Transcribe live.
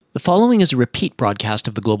The following is a repeat broadcast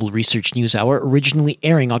of the Global Research News Hour, originally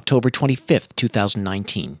airing October 25th,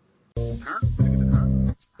 2019.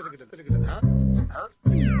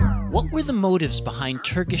 What were the motives behind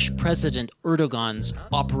Turkish President Erdogan's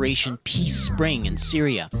Operation Peace Spring in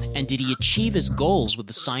Syria, and did he achieve his goals with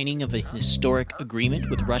the signing of a historic agreement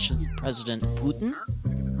with Russia's President Putin?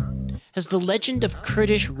 Has the legend of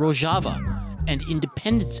Kurdish Rojava and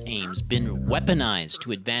independence aims been weaponized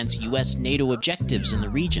to advance U.S.-NATO objectives in the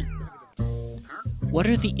region? What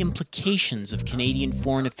are the implications of Canadian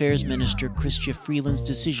Foreign Affairs Minister Chrystia Freeland's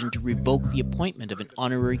decision to revoke the appointment of an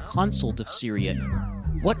honorary consul of Syria?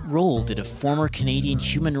 What role did a former Canadian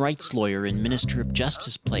human rights lawyer and Minister of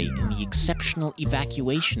Justice play in the exceptional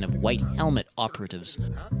evacuation of White Helmet operatives?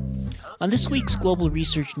 On this week's Global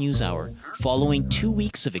Research News Hour, following 2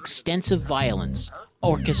 weeks of extensive violence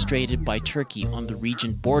orchestrated by Turkey on the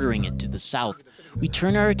region bordering it to the south, we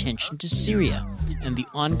turn our attention to Syria and the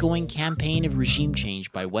ongoing campaign of regime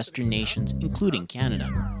change by Western nations, including Canada.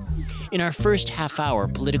 In our first half hour,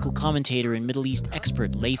 political commentator and Middle East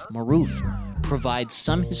expert Laith Marouf provides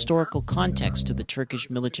some historical context to the Turkish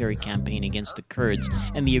military campaign against the Kurds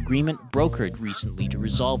and the agreement brokered recently to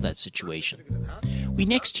resolve that situation. We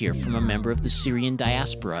next hear from a member of the Syrian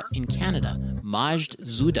diaspora in Canada, Majd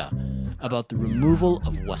Zouda, about the removal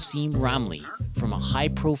of Wassim Ramli from a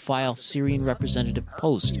high-profile Syrian representative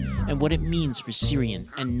post and what it means for Syrian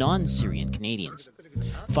and non-Syrian Canadians.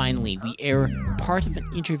 Finally, we air part of an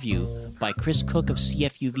interview by Chris Cook of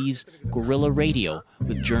CFUV's Guerrilla Radio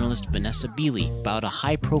with journalist Vanessa Beeley about a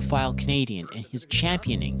high-profile Canadian and his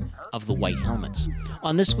championing of the White Helmets.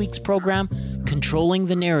 On this week's program, controlling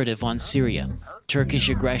the narrative on Syria, Turkish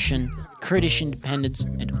aggression, Kurdish independence,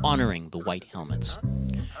 and honoring the White Helmets.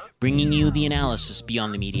 Bringing you the analysis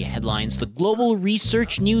beyond the media headlines, the Global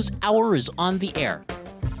Research News Hour is on the air.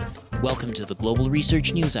 Welcome to the Global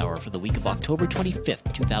Research News Hour for the week of October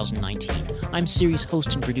 25th, 2019. I'm series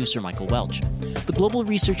host and producer Michael Welch. The Global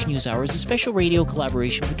Research News Hour is a special radio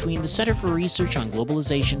collaboration between the Center for Research on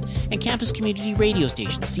Globalization and campus community radio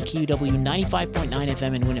station CKUW 95.9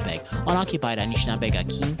 FM in Winnipeg on occupied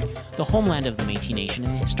Anishinaabe-Gakin, the homeland of the Métis Nation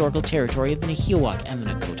and the historical territory of the Nahiwak and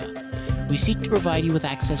the Nakota. We seek to provide you with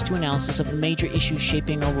access to analysis of the major issues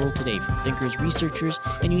shaping our world today from thinkers, researchers,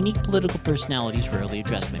 and unique political personalities rarely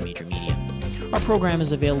addressed by major media. Our program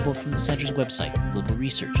is available from the Center's website,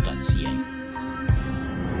 globalresearch.ca.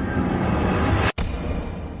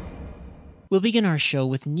 We'll begin our show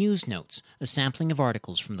with News Notes, a sampling of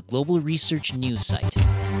articles from the Global Research News site.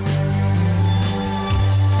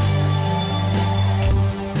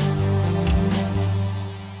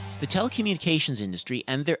 The telecommunications industry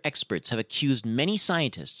and their experts have accused many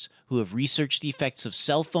scientists who have researched the effects of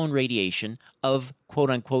cell phone radiation of,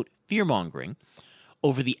 quote-unquote, fear-mongering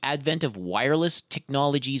over the advent of wireless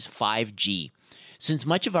technologies 5G. Since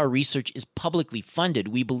much of our research is publicly funded,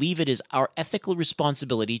 we believe it is our ethical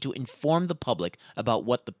responsibility to inform the public about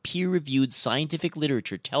what the peer-reviewed scientific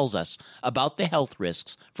literature tells us about the health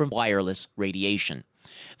risks from wireless radiation.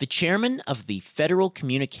 The chairman of the Federal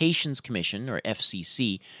Communications Commission, or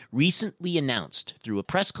FCC, recently announced through a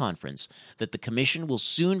press conference that the commission will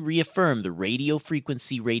soon reaffirm the radio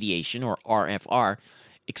frequency radiation, or RFR,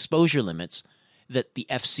 exposure limits that the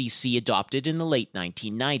FCC adopted in the late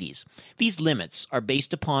 1990s. These limits are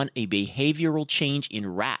based upon a behavioral change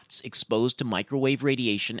in rats exposed to microwave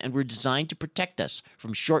radiation and were designed to protect us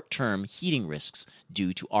from short-term heating risks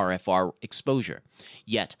due to RFR exposure.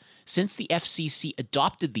 Yet, since the FCC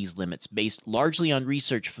adopted these limits based largely on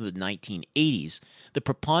research from the 1980s, the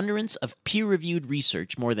preponderance of peer-reviewed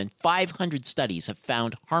research, more than 500 studies, have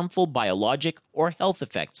found harmful biologic or health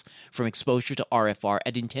effects from exposure to RFR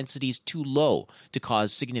at intensities too low to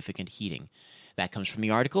cause significant heating. That comes from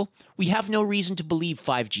the article, "We Have No Reason to Believe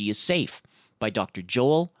 5G is Safe," by Dr.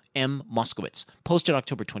 Joel M. Moskowitz, posted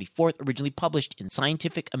October 24th, originally published in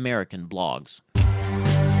Scientific American blogs.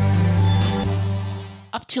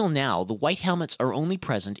 Up till now, the White Helmets are only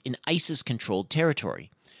present in ISIS-controlled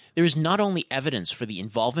territory. There is not only evidence for the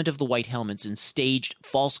involvement of the White Helmets in staged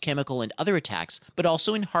false chemical and other attacks, but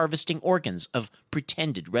also in harvesting organs of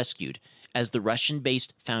pretended rescued, as the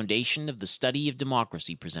Russian-based Foundation of the Study of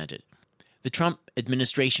Democracy presented. The Trump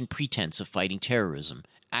administration pretense of fighting terrorism,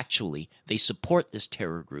 actually, they support this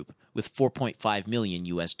terror group with $4.5 million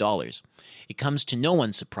US. It comes to no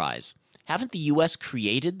one's surprise. Haven't the U.S.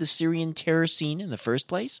 created the Syrian terror scene in the first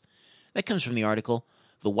place? That comes from the article,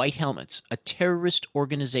 "The White Helmets, a Terrorist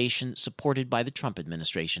Organization Supported by the Trump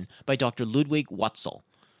Administration," by Dr. Ludwig Wutzel,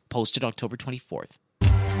 posted October 24th.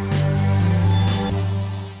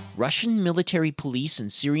 Russian military police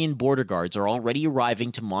and Syrian border guards are already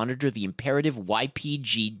arriving to monitor the imperative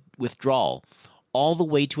YPG withdrawal, all the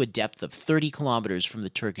way to a depth of 30 kilometers from the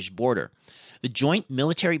Turkish border. The joint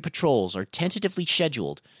military patrols are tentatively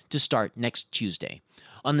scheduled to start next Tuesday.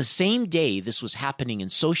 On the same day this was happening in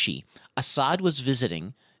Sochi, Assad was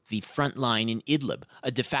visiting the front line in Idlib,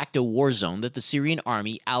 a de facto war zone that the Syrian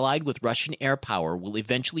army, allied with Russian air power, will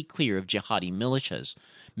eventually clear of jihadi militias,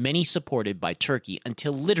 many supported by Turkey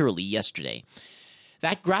until literally yesterday.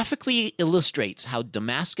 That graphically illustrates how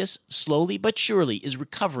Damascus, slowly but surely, is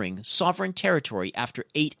recovering sovereign territory after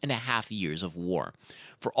 8.5 years of war.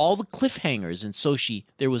 For all the cliffhangers in Sochi,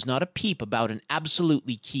 there was not a peep about an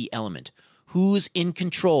absolutely key element. Who's in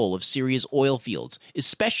control of Syria's oil fields,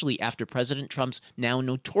 especially after President Trump's now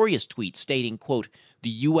notorious tweet stating, quote, "The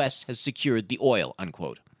U.S. has secured the oil,"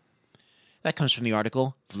 unquote. That comes from the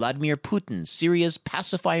article, Vladimir Putin, Syria's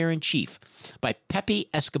Pacifier-in-Chief, by Pepe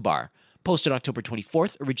Escobar, posted October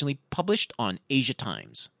 24th, originally published on Asia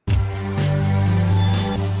Times.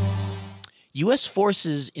 U.S.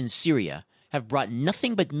 forces in Syria have brought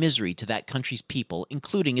nothing but misery to that country's people,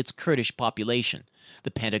 including its Kurdish population.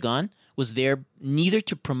 The Pentagon was there neither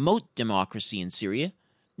to promote democracy in Syria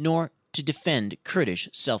nor to defend Kurdish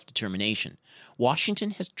self-determination.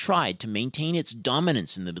 Washington has tried to maintain its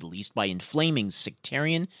dominance in the Middle East by inflaming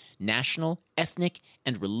sectarian, national, ethnic,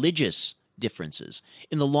 and religious differences.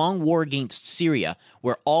 In the long war against Syria,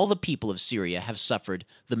 where all the people of Syria have suffered,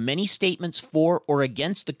 the many statements for or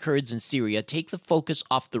against the Kurds in Syria take the focus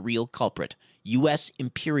off the real culprit, U.S.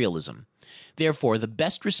 imperialism. Therefore, the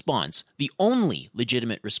best response, the only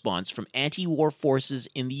legitimate response from anti-war forces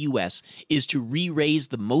in the U.S. is to re-raise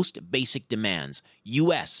the most basic demands,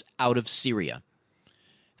 U.S. out of Syria.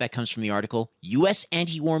 That comes from the article, U.S.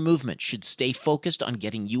 Anti-War Movement Should Stay Focused on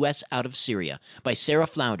Getting U.S. Out of Syria, by Sarah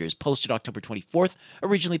Flounders, posted October 24th,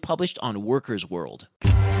 originally published on Workers' World.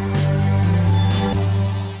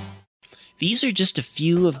 These are just a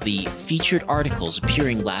few of the featured articles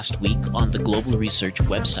appearing last week on the Global Research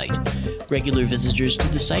website. Regular visitors to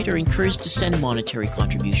the site are encouraged to send monetary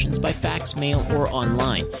contributions by fax, mail, or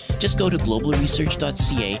online. Just go to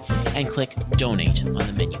globalresearch.ca and click Donate on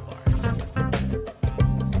the menu bar.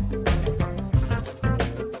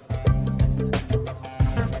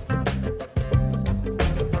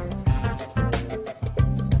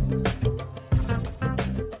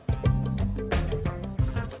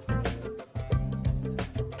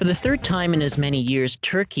 For the third time in as many years,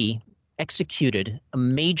 Turkey executed a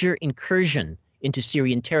major incursion into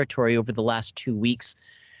Syrian territory over the last 2 weeks.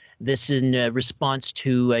 This in response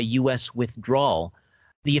to U.S. withdrawal.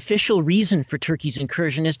 The official reason for Turkey's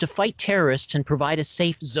incursion is to fight terrorists and provide a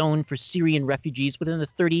safe zone for Syrian refugees within the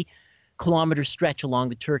 30-kilometer stretch along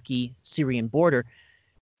the Turkey-Syrian border.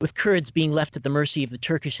 With Kurds being left at the mercy of the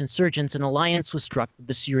Turkish insurgents, an alliance was struck with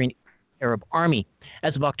the Syrian Arab Army.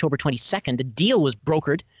 As of October 22nd, a deal was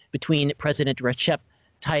brokered between President Recep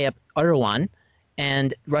Tayyip Erdogan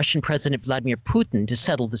and Russian President Vladimir Putin to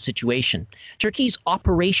settle the situation. Turkey's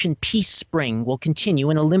Operation Peace Spring will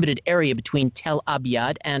continue in a limited area between Tel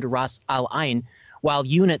Abyad and Ras Al Ain, while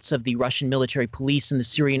units of the Russian military police and the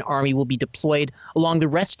Syrian army will be deployed along the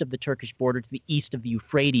rest of the Turkish border to the east of the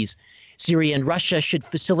Euphrates. Syria and Russia should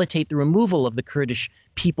facilitate the removal of the Kurdish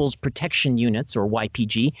People's Protection Units, or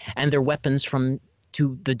YPG, and their weapons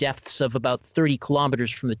to the depths of about 30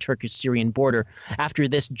 kilometers from the Turkish-Syrian border. After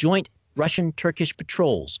this, joint Russian-Turkish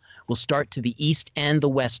patrols will start to the east and the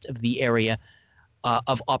west of the area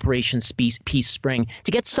of Operation Peace Spring.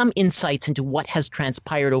 To get some insights into what has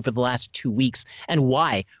transpired over the last 2 weeks and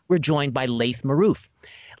why, we're joined by Laith Marouf.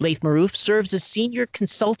 Laith Marouf serves as senior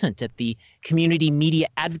consultant at the Community Media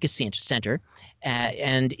Advocacy Center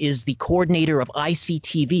and is the coordinator of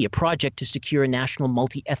ICTV, a project to secure a national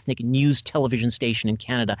multi-ethnic news television station in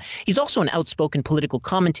Canada. He's also an outspoken political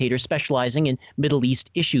commentator specializing in Middle East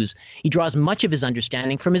issues. He draws much of his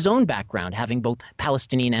understanding from his own background, having both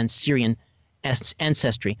Palestinian and Syrian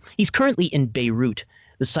ancestry. He's currently in Beirut,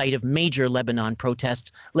 the site of major Lebanon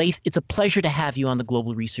protests. Laith, it's a pleasure to have you on the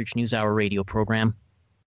Global Research NewsHour radio program.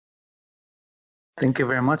 Thank you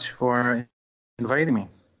very much for inviting me.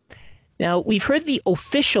 Now, we've heard the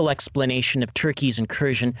official explanation of Turkey's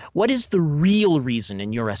incursion. What is the real reason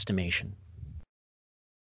in your estimation?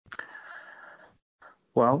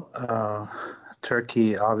 Well,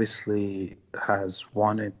 Turkey obviously has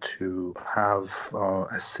wanted to have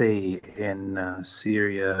a say in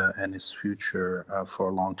Syria and its future for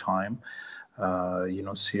a long time.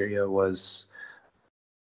 Syria was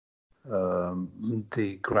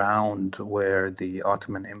the ground where the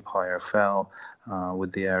Ottoman Empire fell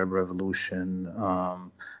with the Arab Revolution.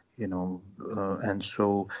 and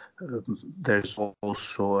so there's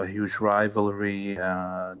also a huge rivalry.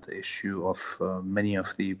 The issue of many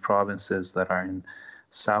of the provinces that are in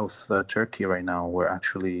South Turkey right now were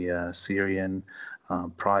actually Syrian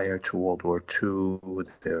prior to World War II.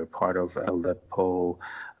 They're part of Aleppo.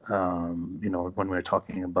 When we're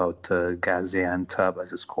talking about Gaziantep,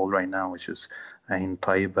 as it's called right now, which is Ain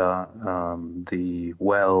Taiba, the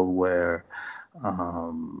well where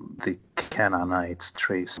the Canaanites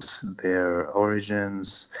trace their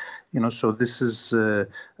origins. So this is a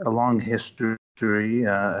long history.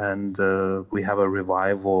 And we have a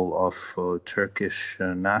revival of Turkish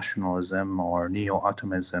nationalism, or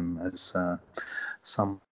neo-Ottomanism, as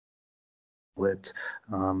some call it.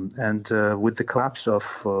 And with the collapse of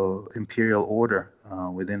imperial order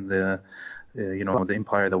within the the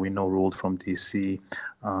empire that we know ruled from DC,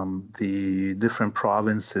 the different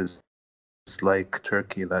provinces like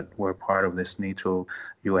Turkey that were part of this NATO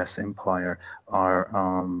US empire are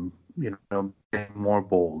getting more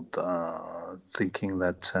bold, thinking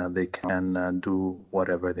that they can do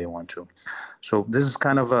whatever they want to. So this is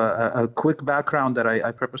kind of a quick background that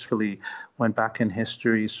I purposefully went back in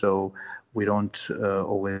history so we don't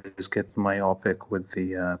always get myopic with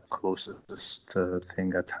the closest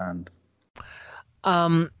thing at hand.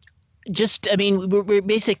 We're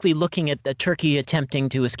basically looking at Turkey attempting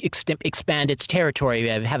to expand its territory,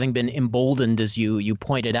 having been emboldened, as you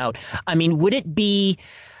pointed out. I mean, would it be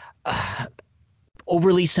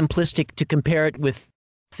overly simplistic to compare it with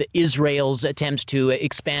Israel's attempts to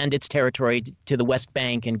expand its territory to the West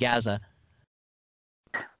Bank and Gaza?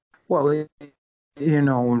 Well,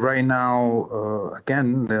 right now,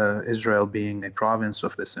 again, Israel being a province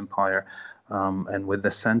of this empire, and with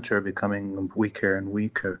the center becoming weaker and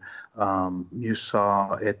weaker, you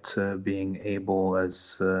saw it being able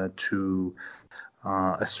as to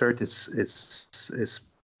assert its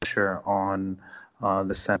pressure on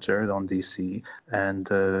the center, on DC, and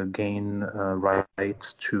gain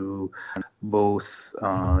rights to both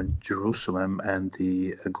Jerusalem and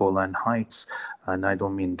the Golan Heights. And I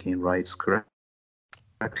don't mean gain rights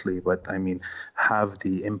correctly, but I mean have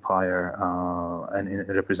the empire and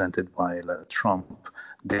represented by Trump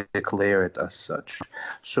declare it as such.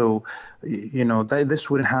 So, this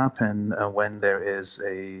wouldn't happen when there is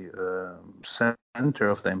a center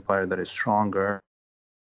of the empire that is stronger,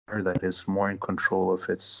 that is more in control of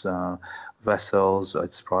its vessels,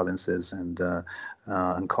 its provinces, and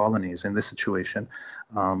colonies. In this situation,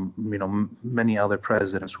 many other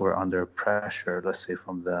presidents were under pressure, let's say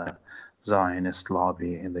from the Zionist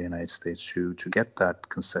lobby in the United States to get that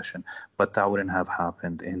concession, but that wouldn't have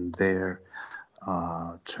happened in their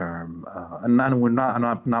term. And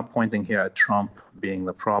I'm not pointing here at Trump being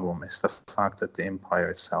the problem. It's the fact that the empire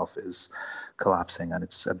itself is collapsing and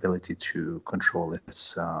its ability to control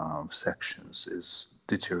its sections is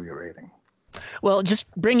deteriorating. Well, just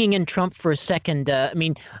bringing in Trump for a second,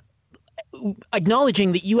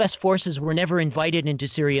 acknowledging that U.S. forces were never invited into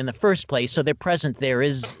Syria in the first place, so their presence there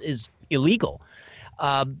is illegal.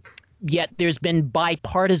 Yet there's been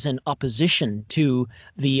bipartisan opposition to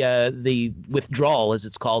the withdrawal, as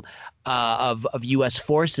it's called, of U.S.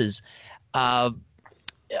 forces. I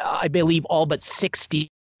believe all but 60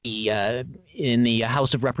 in the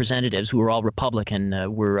House of Representatives, who were all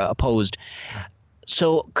Republican, were opposed.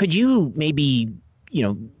 So could you maybe,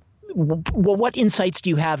 what insights do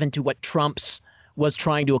you have into what Trump's was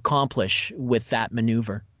trying to accomplish with that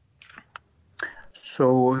maneuver?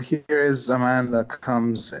 So here is a man that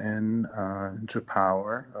comes into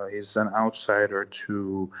power. He's an outsider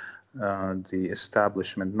to the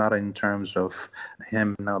establishment, not in terms of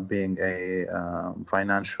him now being a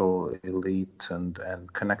financial elite and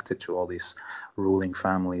connected to all these ruling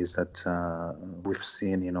families that we've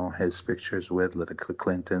seen, his pictures with the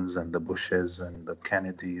Clintons and the Bushes and the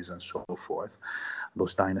Kennedys and so forth,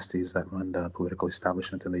 those dynasties that run the political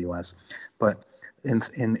establishment in the U.S. But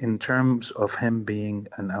in terms of him being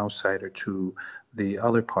an outsider to the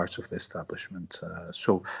other parts of the establishment.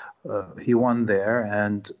 So he won there,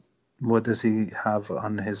 and what does he have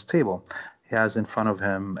on his table? He has in front of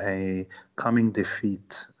him a coming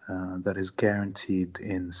defeat that is guaranteed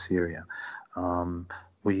in Syria.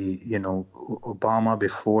 Obama,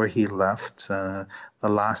 before he left, the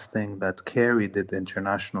last thing that Kerry did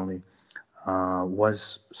internationally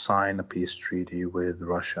was sign a peace treaty with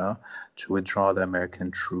Russia to withdraw the American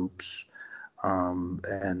troops. And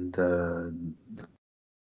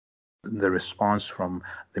the response from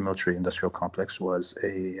the military-industrial complex was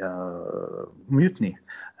a mutiny,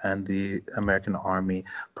 and the American army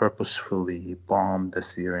purposefully bombed the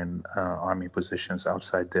Syrian army positions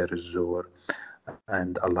outside Deir ez-Zor,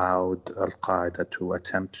 and allowed Al-Qaeda to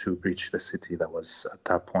attempt to breach the city that was at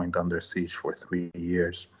that point under siege for 3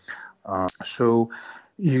 years. So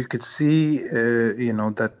you could see,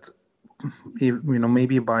 that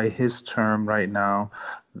maybe by his term right now,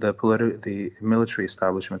 the military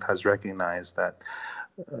establishment has recognized that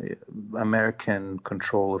American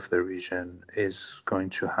control of the region is going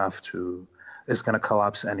to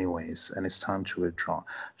collapse anyways, and it's time to withdraw.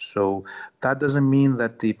 So that doesn't mean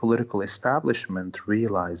that the political establishment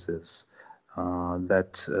realizes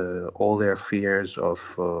that all their fears of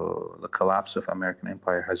the collapse of American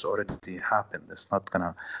empire has already happened.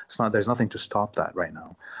 There's nothing to stop that right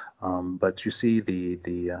now. But you see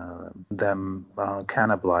them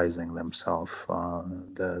cannibalizing themselves,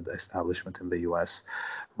 the establishment in the U.S.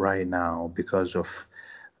 right now because of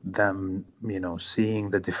them, seeing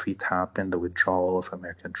the defeat happen, the withdrawal of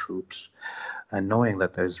American troops, and knowing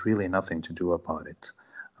that there's really nothing to do about it.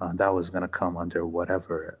 That was going to come under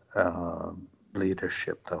whatever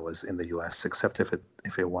leadership that was in the U.S., except if it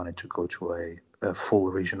wanted to go to a full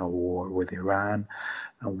regional war with Iran,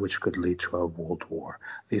 which could lead to a world war.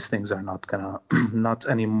 These things are not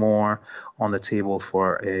anymore on the table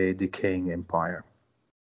for a decaying empire.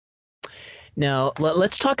 Now,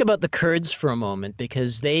 let's talk about the Kurds for a moment,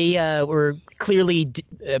 because they were clearly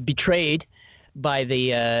betrayed by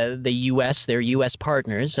the U.S., their U.S.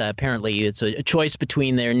 partners. Apparently, it's a choice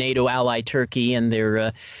between their NATO ally Turkey and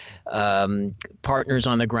their partners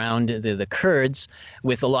on the ground, the Kurds,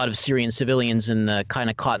 with a lot of Syrian civilians kind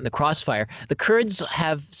of caught in the crossfire. The Kurds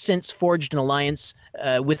have since forged an alliance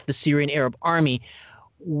with the Syrian Arab Army.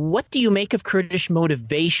 What do you make of Kurdish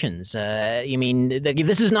motivations?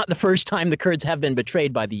 This is not the first time the Kurds have been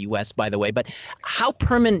betrayed by the U.S., by the way, but how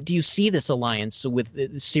permanent do you see this alliance with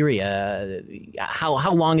Syria?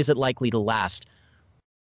 How long is it likely to last?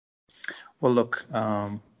 Well, look,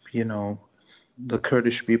 the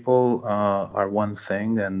Kurdish people are one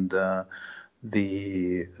thing, and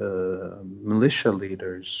the militia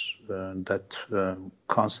leaders that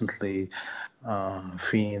constantly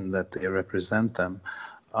fiend that they represent them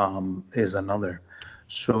is another.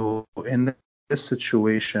 So in this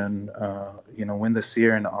situation, when the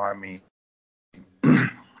Syrian army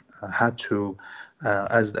had to,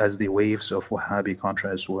 as the waves of Wahhabi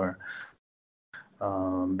Contras were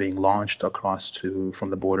being launched across from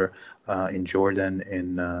the border in Jordan,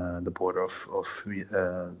 in the border of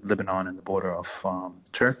Lebanon, and the border of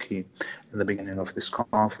Turkey in the beginning of this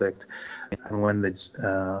conflict. And when the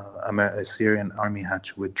Syrian army had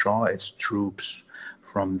to withdraw its troops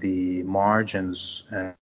from the margins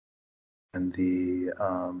and the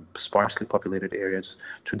sparsely populated areas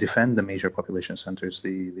to defend the major population centers,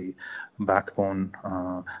 the backbone,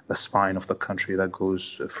 the spine of the country that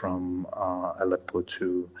goes from Aleppo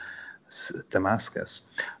to Damascus.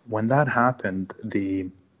 When that happened, the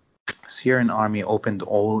Syrian army opened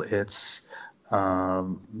all its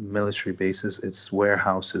military bases, its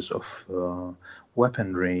warehouses of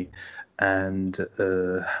weaponry, and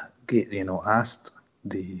asked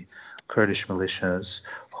the Kurdish militias,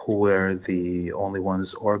 who were the only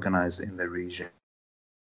ones organized in the region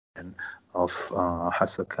of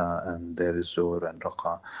Hasaka and Deir ez-Zor and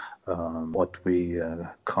Raqqa, what we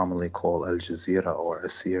commonly call Al Jazeera or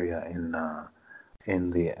Assyria in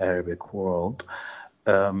the Arabic world.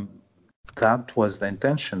 That was the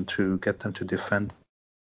intention, to get them to defend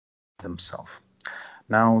themselves.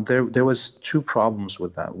 Now, there was two problems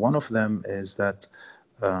with that. One of them is that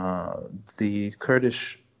the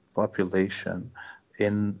Kurdish population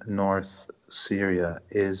in North Syria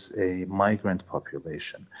is a migrant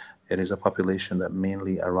population. It is a population that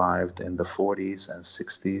mainly arrived in the 40s and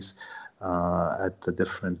 60s at the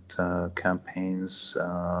different campaigns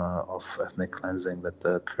of ethnic cleansing that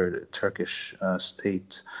the Turkish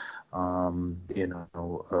state,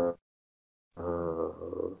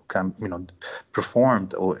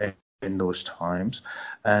 performed in those times.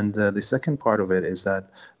 And the second part of it is that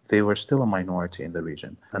they were still a minority in the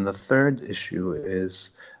region. And the third issue is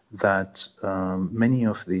that many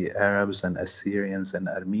of the Arabs and Assyrians and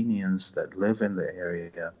Armenians that live in the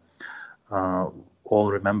area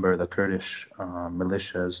all remember the Kurdish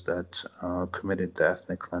militias that committed the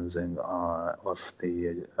ethnic cleansing of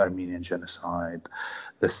the Armenian genocide,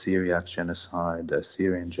 the Syriac genocide, the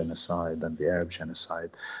Assyrian genocide, and the Arab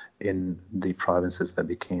genocide in the provinces that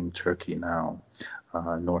became Turkey now,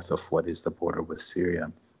 north of what is the border with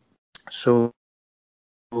Syria. So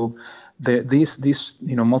these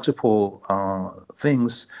multiple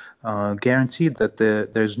things guaranteed that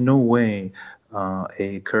there's no way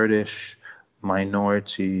a Kurdish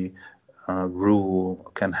minority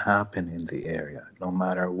rule can happen in the area, no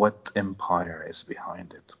matter what empire is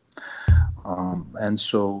behind it. And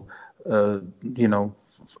so, you know,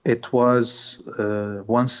 it was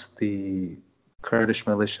once the Kurdish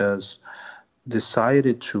militias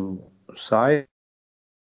decided to side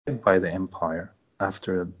by the empire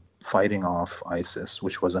after fighting off ISIS,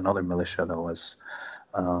 which was another militia that was,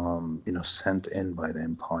 sent in by the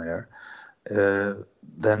empire, uh,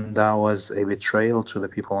 then that was a betrayal to the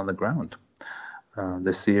people on the ground,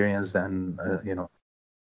 the Syrians and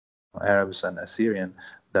Arabs and Assyrian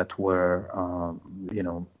that were,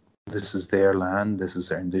 this is their land, this is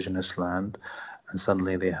their indigenous land, and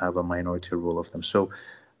suddenly they have a minority rule of them. So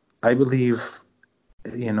I believe,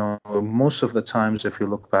 most of the times, if you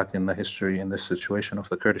look back in the history in this situation of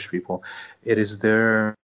the Kurdish people, it is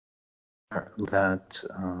there that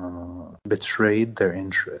betrayed their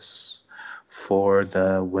interests for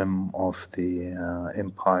the whim of the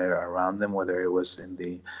empire around them, whether it was in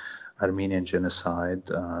the Armenian genocide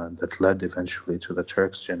that led eventually to the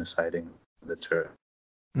Turks genociding the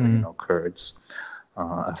Kurds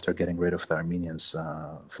after getting rid of the Armenians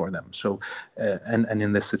for them. So, and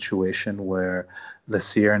in this situation where the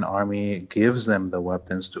Syrian army gives them the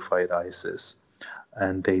weapons to fight ISIS,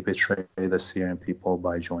 and they betray the Syrian people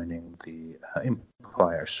by joining the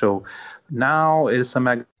empire. So now it's a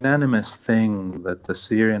magnanimous thing that the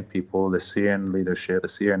Syrian people, the Syrian leadership, the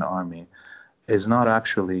Syrian army is not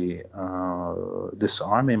actually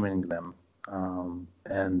disarming them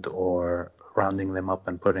and or rounding them up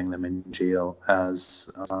and putting them in jail as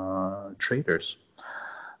traitors.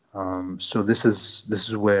 So this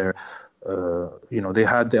is where they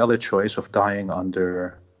had the other choice of dying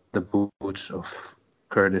under the boots of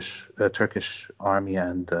Turkish army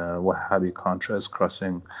and Wahhabi Contras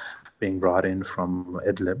being brought in from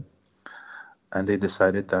Idlib. And they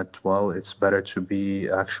decided that, well, it's better to be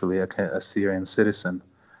actually a Syrian citizen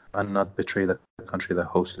and not betray the country that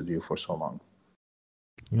hosted you for so long.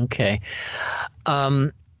 Okay.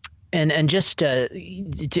 And just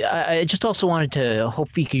I just also wanted to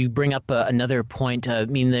hope you could bring up another point. I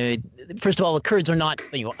mean, first of all, the Kurds are not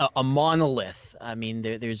a monolith. I mean,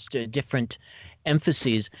 there's different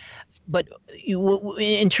emphases. But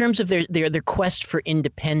in terms of their quest for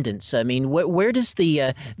independence, I mean, where does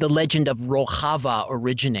the legend of Rojava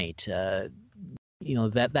originate? That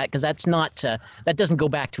because that's not that doesn't go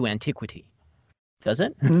back to antiquity, does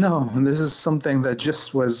it? No, this is something that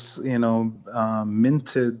just was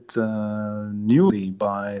minted newly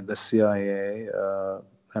by the CIA.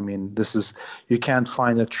 I mean, you can't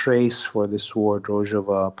find a trace for this word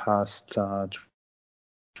Rojava past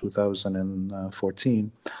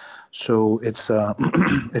 2014. So it's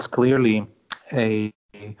it's clearly a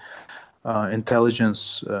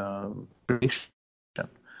intelligence creation,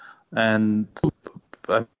 and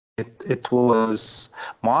it was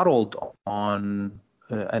modeled on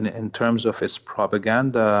and in terms of its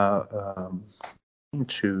propaganda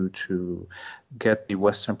to get the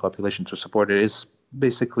Western population to support it is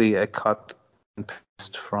basically a cut and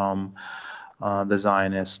paste from the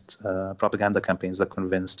Zionist propaganda campaigns that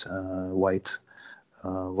convinced white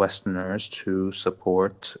Westerners to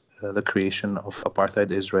support the creation of apartheid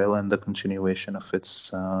Israel and the continuation of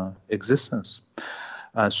its existence.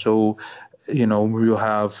 So, you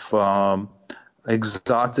have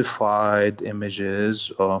exotified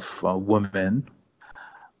images of women,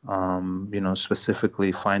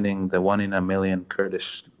 specifically finding the 1 in a million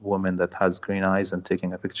Kurdish woman that has green eyes and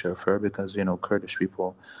taking a picture of her because, Kurdish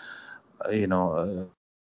people,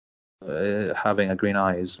 having a green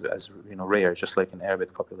eye is rare, just like in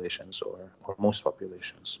Arabic populations or most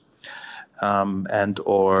populations,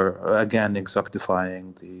 or again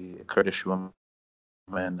exotifying the Kurdish woman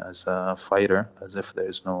as a fighter, as if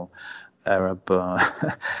there's no Arab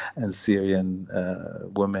and Syrian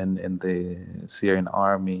women in the Syrian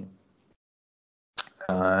army,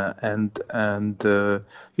 and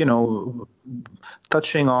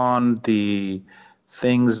touching on the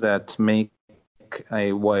things that make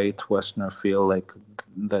a white Westerner feel like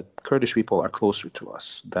that Kurdish people are closer to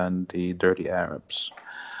us than the dirty Arabs,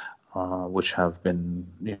 which have been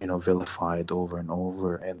vilified over and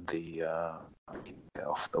over in the media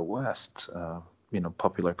of the West,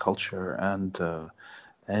 popular culture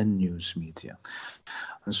and news media,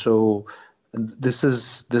 and so this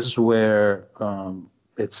is where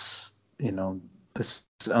it's this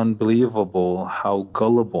is unbelievable how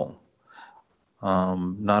gullible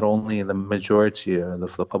not only the majority of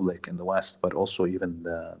the public in the West, but also even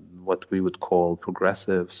what we would call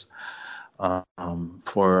progressives,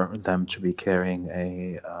 for them to be carrying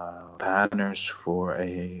banners for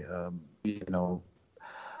a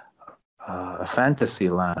fantasy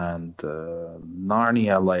land,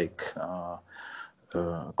 Narnia-like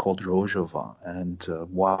called Rojava. And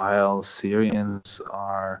while Syrians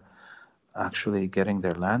are actually getting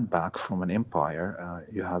their land back from an empire,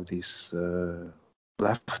 you have these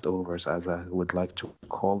leftovers, as I would like to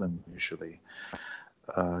call them usually,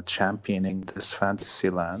 championing this fantasy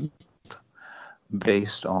land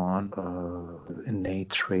based on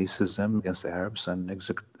innate racism against Arabs and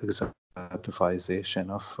exoticization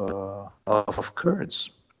of Kurds.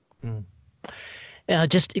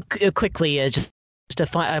 Just quickly, just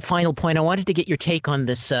a final point. I wanted to get your take on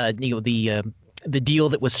this. The deal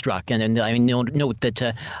that was struck, and I note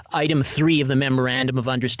that item 3 of the memorandum of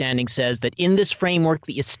understanding says that in this framework,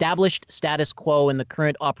 the established status quo in the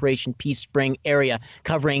current Operation Peace Spring area,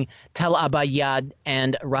 covering Tel Abyad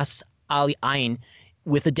and Ras Al Ain,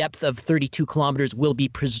 with a depth of 32 kilometers, will be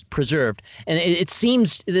preserved. And it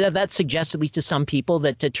seems that suggests, at least to some people,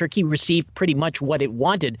 that Turkey received pretty much what it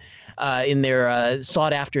wanted in their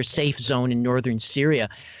sought-after safe zone in northern Syria.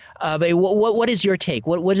 But what is your take?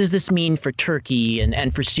 What does this mean for Turkey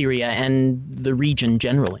and for Syria and the region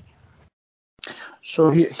generally? So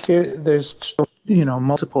here there's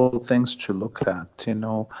multiple things to look at.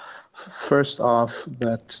 First off,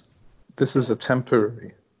 that this is a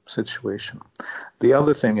temporary situation. The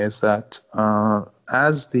other thing is that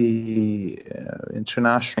as the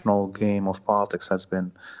international game of politics has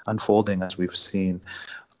been unfolding, as we've seen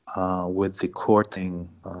with the courting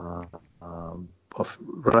of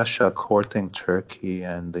Russia courting Turkey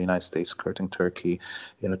and the United States courting Turkey,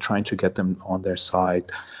 trying to get them on their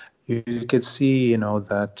side, you could see,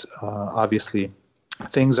 that obviously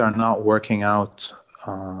things are not working out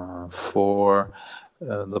for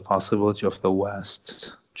the possibility of the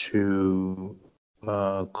West to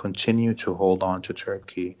continue to hold on to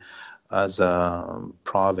Turkey as a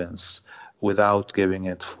province without giving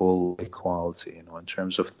it full equality. In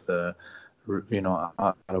terms of the,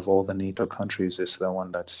 out of all the NATO countries, it's the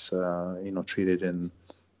one that's treated in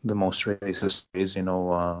the most racist ways.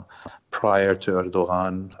 Prior to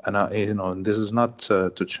Erdogan, and this is not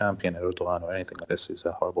to champion Erdogan or anything like this. He's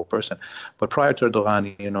a horrible person, but prior to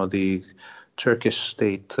Erdogan, the Turkish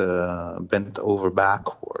state bent over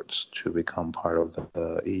backwards to become part of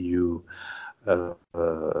the EU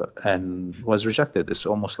and was rejected. It's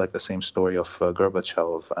almost like the same story of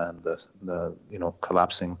Gorbachev and the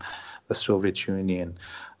collapsing the Soviet Union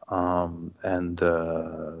and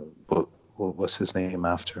what was his name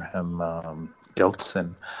after him?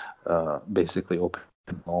 Yeltsin basically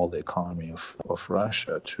opened all the economy of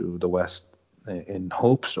Russia to the West in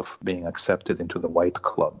hopes of being accepted into the White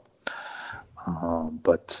Club.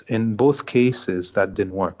 But in both cases, that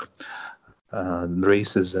didn't work.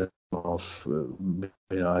 Racism of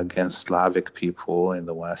against Slavic people in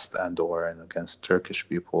the West and against Turkish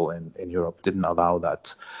people in Europe didn't allow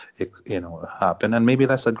that happen, and maybe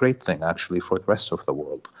that's a great thing actually for the rest of the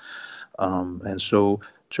world. And so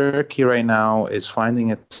Turkey right now is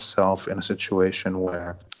finding itself in a situation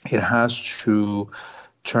where it has to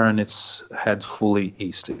turn its head fully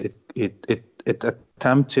east. It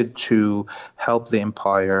attempted to help the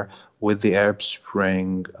empire with the Arab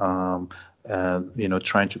Spring,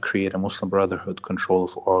 trying to create a Muslim Brotherhood control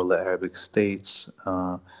of all the Arabic states,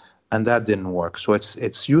 and that didn't work. So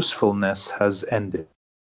its usefulness has ended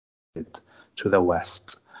to the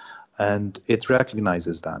West, and it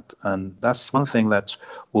recognizes that, and that's one thing that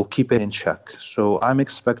will keep it in check. So I'm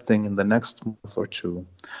expecting in the next month or two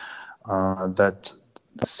that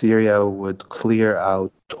Syria would clear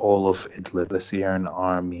out all of Idlib, the Syrian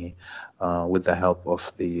army, with the help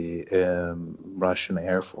of the Russian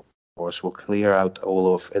Air Force, will clear out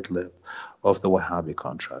all of Idlib of the Wahhabi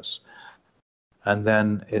Contras. And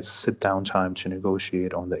then it's sit-down time to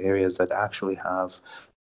negotiate on the areas that actually have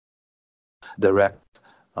direct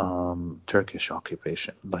Turkish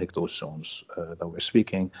occupation, like those zones that we're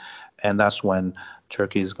speaking. And that's when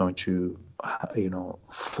Turkey is going to,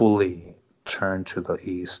 fully turn to the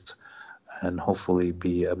east and hopefully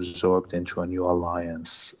be absorbed into a new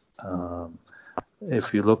alliance.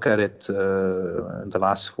 If you look at it in the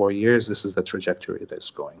last 4 years, this is the trajectory it is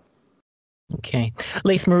going. Okay.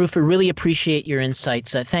 Laith Marouf, I really appreciate your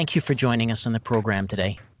insights. Thank you for joining us on the program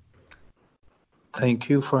today. Thank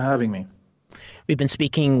you for having me. We've been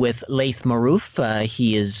speaking with Laith Marouf.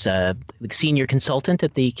 He is the senior consultant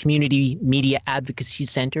at the Community Media Advocacy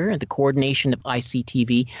Center and the coordination of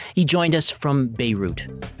ICTV. He joined us from Beirut.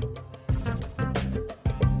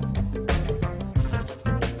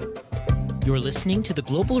 You're listening to the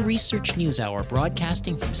Global Research News Hour,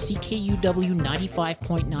 broadcasting from CKUW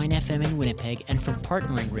 95.9 FM in Winnipeg and from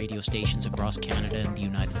partnering radio stations across Canada and the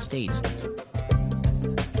United States.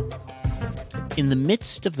 In the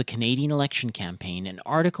midst of the Canadian election campaign, an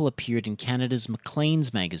article appeared in Canada's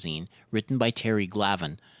Maclean's magazine, written by Terry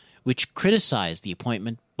Glavin, which criticized the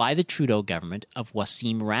appointment by the Trudeau government of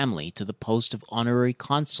Wassim Ramli to the post of honorary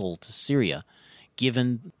consul to Syria,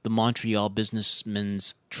 given the Montreal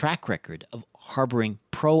businessman's track record of harboring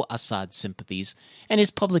pro-Assad sympathies and his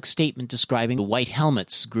public statement describing the White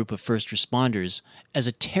Helmets group of first responders as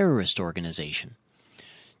a terrorist organization.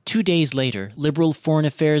 2 days later, Liberal Foreign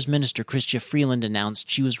Affairs Minister Chrystia Freeland announced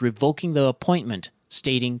she was revoking the appointment,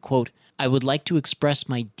 stating, quote, "I would like to express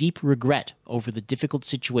my deep regret over the difficult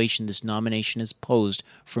situation this nomination has posed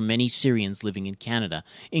for many Syrians living in Canada,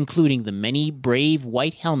 including the many brave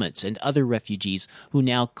White Helmets and other refugees who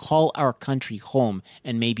now call our country home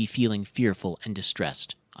and may be feeling fearful and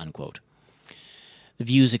distressed," unquote. The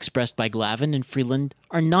views expressed by Glavin and Freeland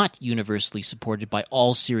are not universally supported by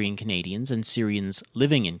all Syrian Canadians and Syrians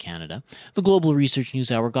living in Canada. The Global Research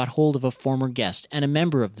News Hour got hold of a former guest and a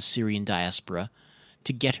member of the Syrian diaspora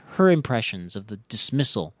to get her impressions of the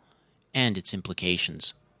dismissal and its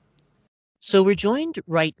implications. So we're joined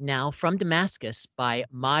right now from Damascus by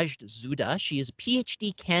Majd Zouda. She is a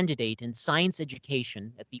PhD candidate in science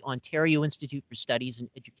education at the Ontario Institute for Studies in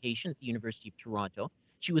Education at the University of Toronto.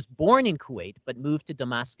 She was born in Kuwait, but moved to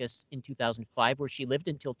Damascus in 2005, where she lived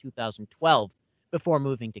until 2012 before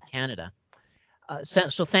moving to Canada.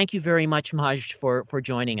 So thank you very much, Majd, for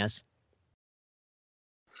joining us.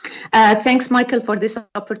 Thanks, Michael, for this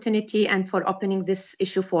opportunity and for opening this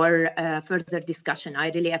issue for further discussion.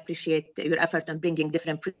 I really appreciate your effort on bringing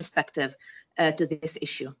different perspective to this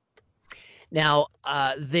issue. Now,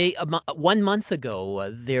 1 month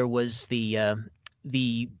ago, there was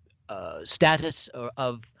the status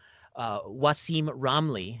of Wassim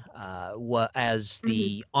Ramli as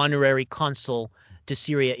the honorary consul to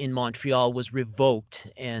Syria in Montreal was revoked.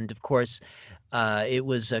 And of course, it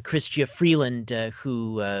was Chrystia Freeland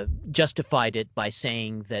who justified it by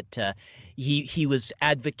saying that he was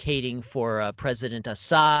advocating for President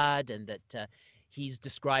Assad and that he's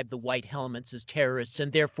described the White Helmets as terrorists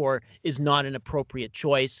and therefore is not an appropriate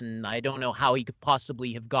choice. And I don't know how he could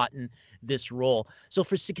possibly have gotten this role. So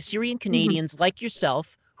for Syrian Canadians like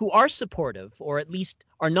yourself, who are supportive or at least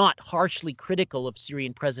are not harshly critical of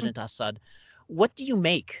Syrian President Assad, what do you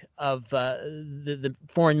make of the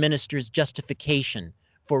foreign minister's justification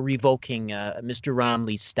for revoking Mr.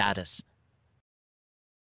 Ramli's status?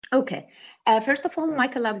 Okay. First of all,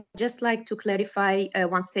 Michael, I would just like to clarify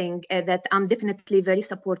one thing, that I'm definitely very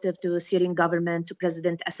supportive to the Syrian government, to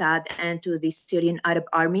President Assad, and to the Syrian Arab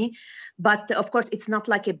Army. But of course, it's not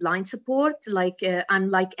like a blind support. I'm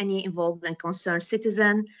like any involved and concerned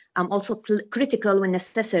citizen. I'm also critical when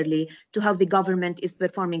necessarily to how the government is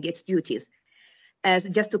performing its duties.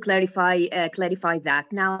 Just to clarify that.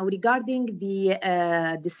 Now, regarding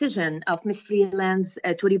the decision of Ms. Freeland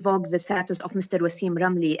to revoke the status of Mr. Wassim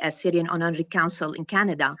Ramli as Syrian Honorary Consul in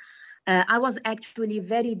Canada, I was actually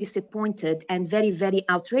very disappointed and very, very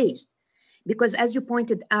outraged. Because as you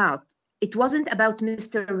pointed out, it wasn't about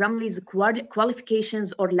Mr. Ramli's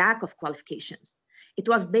qualifications or lack of qualifications. It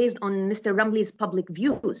was based on Mr. Ramli's public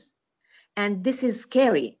views. And this is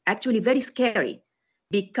scary, actually very scary,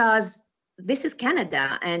 because this is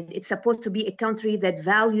Canada, and it's supposed to be a country that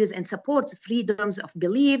values and supports freedoms of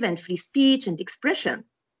belief and free speech and expression.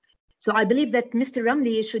 So I believe that Mr.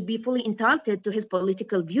 Ramli should be fully entitled to his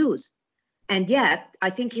political views. And yet, I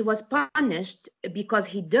think he was punished because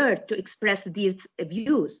he dared to express these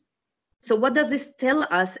views. So what does this tell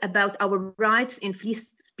us about our rights in free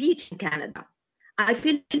speech in Canada? I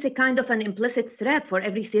feel it's a kind of an implicit threat for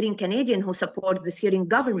every Syrian Canadian who supports the Syrian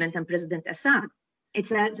government and President Assad.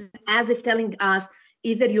 It's as if telling us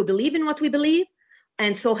either you believe in what we believe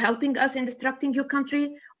and so helping us in destructing your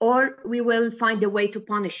country, or we will find a way to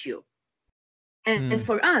punish you. And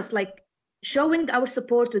for us, like showing our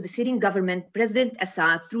support to the Syrian government, President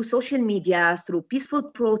Assad, through social media, through peaceful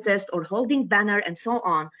protest or holding banner and so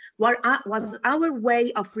on, was our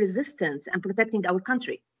way of resistance and protecting our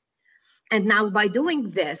country. And now by doing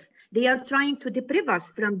this, they are trying to deprive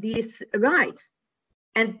us from these rights.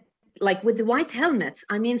 And like with the White Helmets,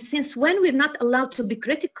 I mean, since when we're not allowed to be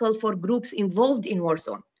critical for groups involved in war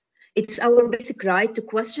zone? It's our basic right to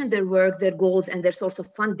question their work, their goals, and their source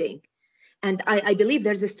of funding. And I believe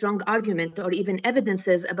there's a strong argument or even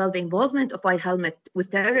evidences about the involvement of White Helmet with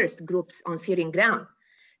terrorist groups on Syrian ground.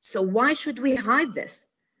 So why should we hide this?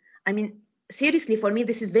 I mean, seriously, for me,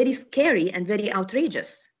 this is very scary and very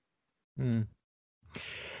outrageous.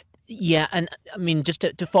 Yeah, and I mean, just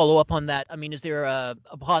to follow up on that, I mean, is there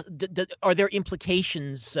are there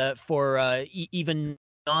implications for even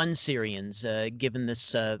non-Syrians given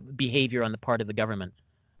this behavior on the part of the government?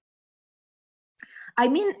 I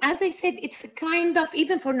mean, as I said, it's kind of,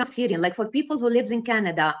 even for non-Syrian, like for people who lives in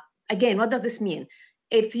Canada, again, what does this mean?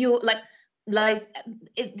 If you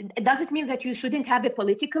does it mean that you shouldn't have a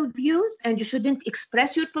political views and you shouldn't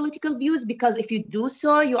express your political views? Because if you do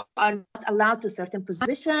so, you are not allowed to certain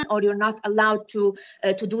position, or you're not allowed to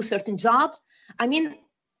do certain jobs. I mean,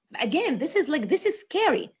 again, this is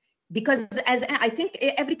scary, because as I think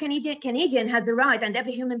every Canadian has the right, and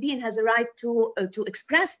every human being has a right to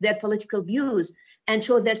express their political views and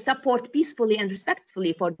show their support peacefully and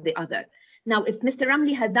respectfully for the other. Now, if Mr.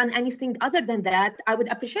 Ramli had done anything other than that, I would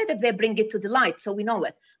appreciate if they bring it to the light so we know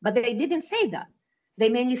it. But they didn't say that. They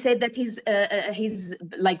mainly said that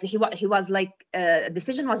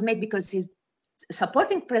decision was made because he's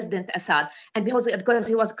supporting President Assad, and because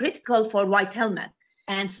he was critical for White Helmet.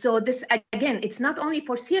 And so this, again, it's not only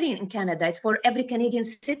for Syrian in Canada, it's for every Canadian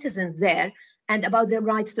citizen there, and about their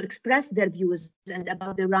rights to express their views, and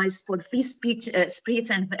about their rights for free speech,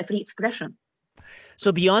 and free expression.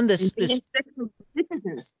 So beyond this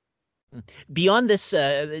citizens. Beyond this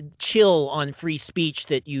chill on free speech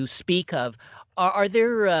that you speak of, are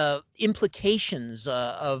there implications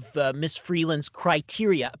of Ms. Freeland's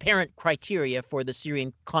apparent criteria for the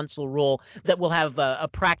Syrian consul role that will have a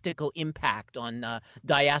practical impact on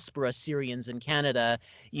diaspora Syrians in Canada,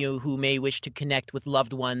 who may wish to connect with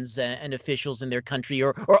loved ones and officials in their country,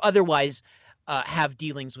 or otherwise have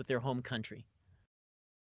dealings with their home country?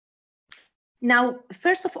 Now,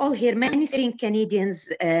 first of all, here, many Syrian Canadians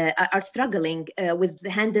are struggling with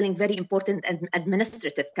handling very important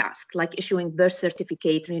administrative tasks, like issuing birth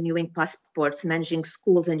certificate, renewing passports, managing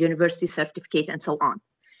schools and university certificate, and so on.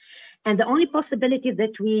 And the only possibility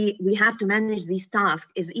that we have to manage these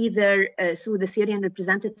tasks is either through the Syrian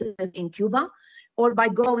representative in Cuba, or by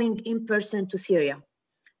going in person to Syria.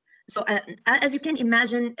 So as you can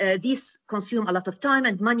imagine, these consume a lot of time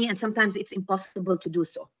and money, and sometimes it's impossible to do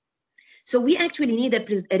so. So we actually need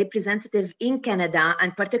a representative in Canada,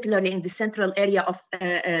 and particularly in the central area of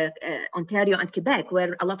Ontario and Quebec,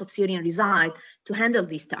 where a lot of Syrians reside, to handle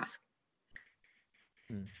these tasks.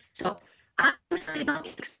 So I personally don't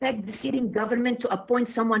expect the Syrian government to appoint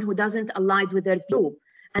someone who doesn't align with their view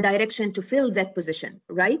and direction to fill that position,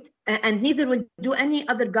 right? And neither will do any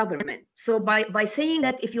other government. So by saying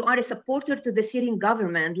that if you are a supporter to the Syrian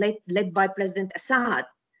government led by President Assad,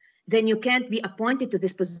 then you can't be appointed to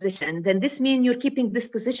this position, then this means you're keeping this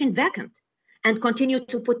position vacant and continue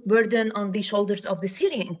to put burden on the shoulders of the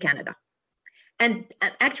Syrian in Canada. And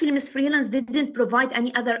actually, Ms. Freeland didn't provide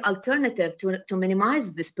any other alternative to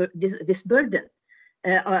minimize this burden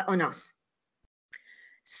on us.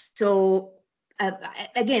 So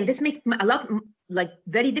again, this makes a lot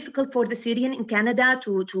very difficult for the Syrian in Canada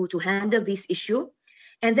to handle this issue.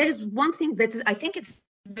 And there is one thing that I think it's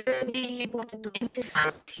very important to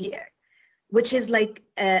emphasize here, which is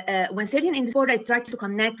when Syrian in diaspora try to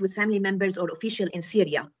connect with family members or officials in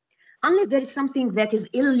Syria, unless there is something that is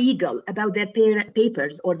illegal about their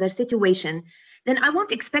papers or their situation, then I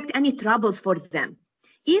won't expect any troubles for them,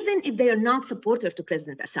 even if they are not supporters to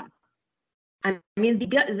President Assad. I mean,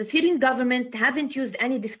 the Syrian government haven't used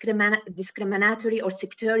any discriminatory or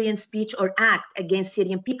sectarian speech or act against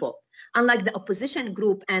Syrian people, unlike the opposition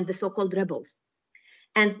group and the so-called rebels.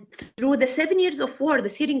 And through the 7 years of war, the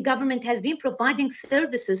Syrian government has been providing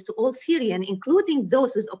services to all Syrians, including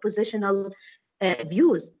those with oppositional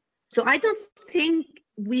views. So I don't think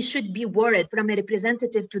we should be worried from a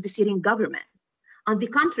representative to the Syrian government. On the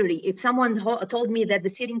contrary, if someone told me that the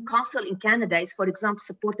Syrian consul in Canada is, for example,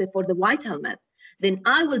 supported for the White Helmet, then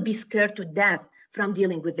I will be scared to death from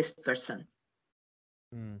dealing with this person.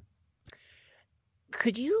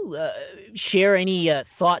 Could you share any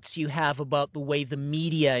thoughts you have about the way the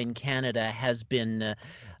media in Canada has been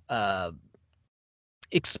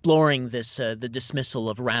exploring this, the dismissal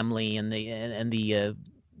of Ramli and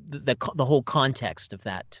the whole context of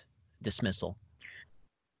that dismissal?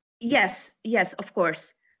 Yes, of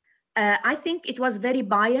course. I think it was very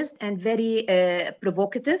biased and very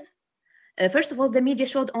provocative. First of all, the media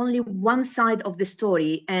showed only one side of the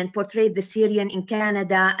story and portrayed the Syrian in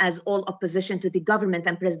Canada as all opposition to the government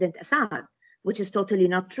and President Assad, which is totally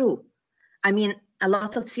not true. I mean, a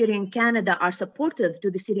lot of Syrian in Canada are supportive to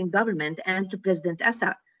the Syrian government and to President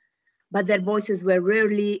Assad, but their voices were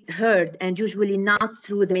rarely heard, and usually not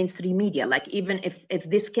through the mainstream media. Like, even if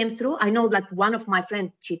this came through, I know like one of my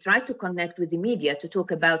friends, she tried to connect with the media to talk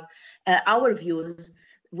about our views,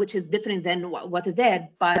 which is different than what is there,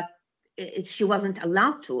 but she wasn't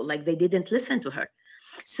allowed to, like they didn't listen to her.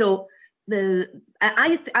 So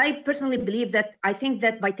I personally believe that I think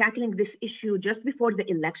that by tackling this issue just before the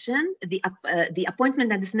election, the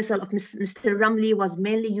appointment and dismissal of Mr. Ramli was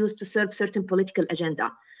mainly used to serve certain political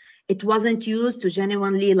agenda. It wasn't used to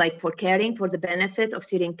genuinely like for caring for the benefit of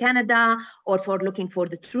Syrian Canada or for looking for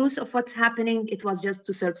the truth of what's happening. It was just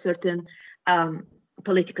to serve certain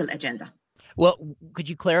political agenda. Well, could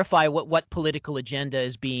you clarify what political agenda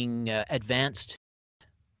is being advanced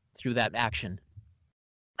through that action?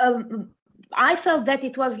 I felt that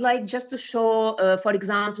it was like just to show, for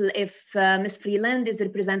example, if Ms. Freeland is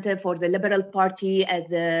representative for the Liberal Party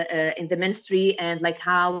at in the ministry, and like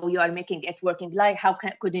how you are making it working, like how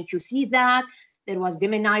couldn't you see that? There was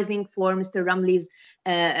demonizing for Mr. Ramli's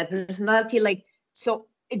personality, like so.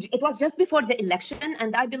 It was just before the election,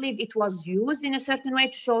 and I believe it was used in a certain way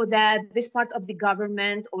to show that this part of the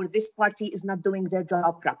government or this party is not doing their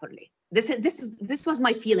job properly. This was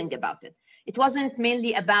my feeling about it. It wasn't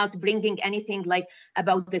mainly about bringing anything like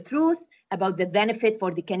about the truth, about the benefit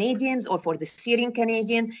for the Canadians or for the Syrian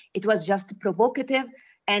Canadian. It was just provocative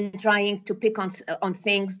and trying to pick on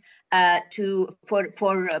things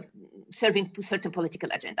for serving certain political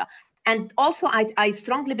agenda. And also, I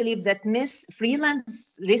strongly believe that Ms.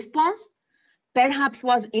 Freeland's response perhaps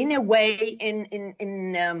was in a way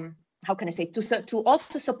in how can I say, to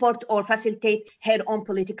also support or facilitate her own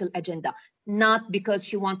political agenda, not because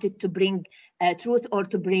she wanted to bring truth or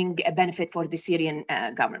to bring a benefit for the Syrian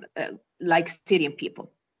government, like Syrian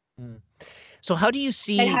people. Mm. So how do you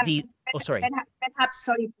see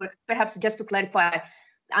perhaps just to clarify,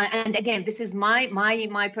 and again, this is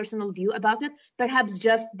my personal view about it, perhaps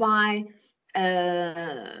just by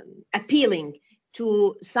appealing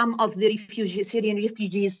to some of the Syrian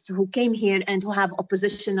refugees who came here and who have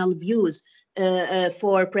oppositional views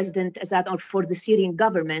for President Assad or for the Syrian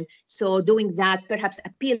government. So doing that, perhaps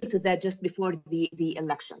appeal to that just before the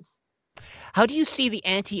elections. How do you see the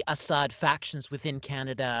anti-Assad factions within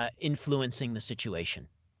Canada influencing the situation?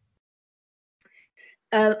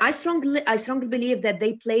 I strongly believe that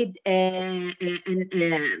they played an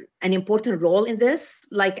important role in this.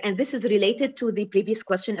 And this is related to the previous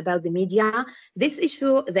question about the media. This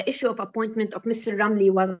issue, the issue of appointment of Mr.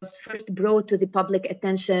 Ramli, was first brought to the public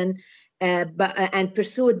attention and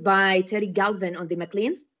pursued by Terry Galvin on the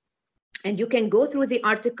Macleans. And you can go through the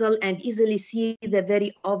article and easily see the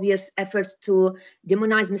very obvious efforts to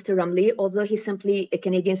demonize Mr. Ramli, although he's simply a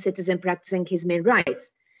Canadian citizen practicing his main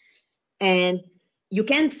rights. And you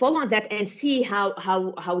can follow that and see how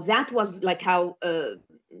that was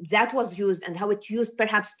that was used and how it used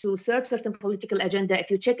perhaps to serve certain political agenda. If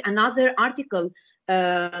you check another article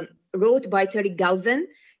wrote by Terry Galvin,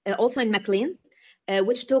 also in Maclean,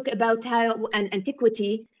 which talk about how an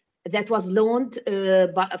antiquity that was loaned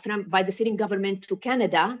by the Syrian government to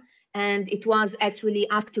Canada, and it was actually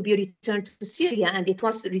asked to be returned to Syria, and it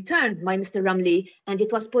was returned by Mr. Ramli, and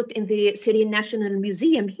it was put in the Syrian National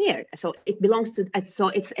Museum here. So it belongs to, so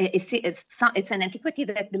it's an antiquity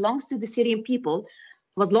that belongs to the Syrian people,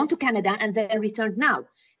 was loaned to Canada, and then returned now.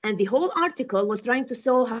 And the whole article was trying to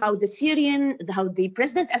show how the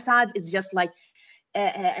President Assad is just like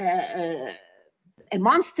a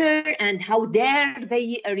monster, and how dare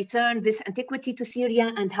they return this antiquity to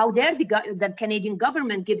Syria, and how dare the Canadian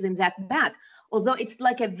government give them that back. Although it's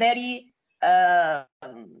like a very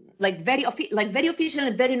very official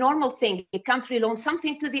and very normal thing. A country loans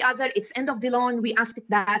something to the other, it's end of the loan, we ask it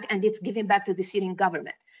back, and it's given back to the Syrian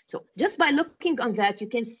government. So just by looking on that, you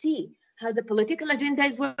can see how the political agenda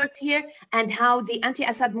is worked here, and how the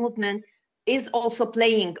anti-Assad movement is also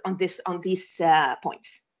playing on these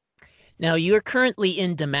points. Now, you're currently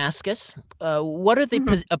in Damascus. What are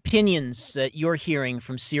the opinions that you're hearing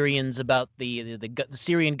from Syrians about the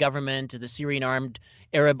Syrian government, the Syrian armed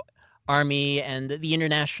Arab army, and the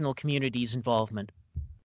international community's involvement?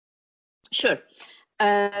 Sure.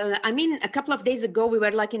 I mean, a couple of days ago, we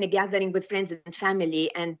were like in a gathering with friends and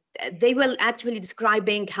family, and they were actually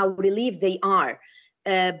describing how relieved they are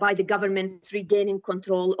by the government regaining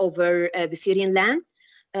control over the Syrian land.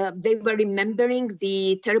 They were remembering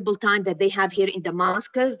the terrible time that they have here in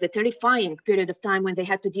Damascus, the terrifying period of time when they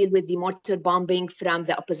had to deal with the mortar bombing from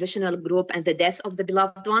the oppositional group and the death of the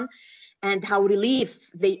beloved one, and how relieved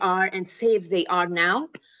they are and safe they are now.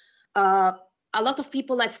 A lot of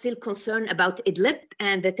people are still concerned about Idlib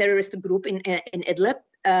and the terrorist group in Idlib.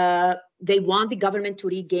 They want the government to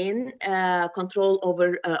regain control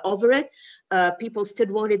over it. People still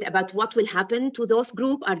worried about what will happen to those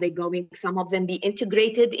groups. Are they going, some of them, be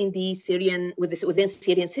integrated in the Syrian, within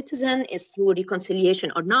Syrian citizen, is through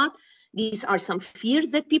reconciliation or not? These are some fears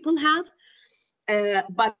that people have,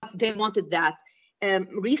 but they wanted that.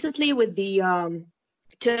 Recently, with the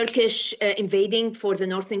Turkish invading for the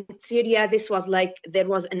northern Syria. This was like, there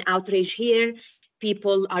was an outrage here.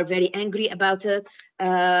 People are very angry about it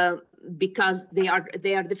because they are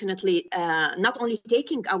definitely not only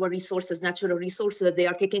taking our resources, natural resources, they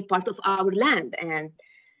are taking part of our land. And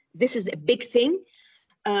this is a big thing.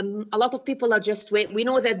 A lot of people are just we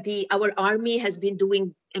know that our army has been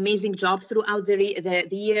doing amazing job throughout the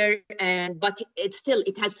year, but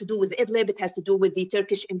it has to do with Idlib, it has to do with the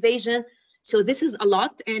Turkish invasion. So this is a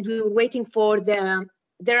lot, and we were waiting for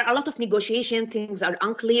there are a lot of negotiation, things are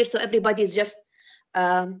unclear, so everybody's just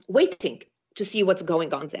waiting to see what's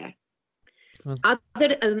going on there.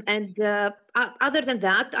 Other than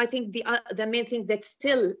that, I think the main thing that's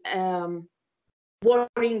still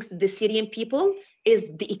worrying the Syrian people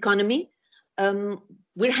is the economy.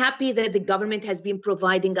 We're happy that the government has been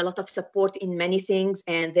providing a lot of support in many things,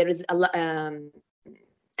 and there is an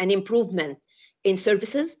improvement in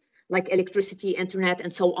services like electricity, internet,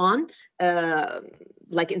 and so on,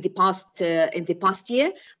 like in the past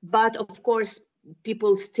year. But of course,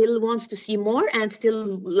 people still wants to see more and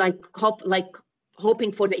still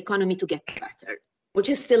hoping for the economy to get better, which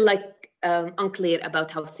is still unclear about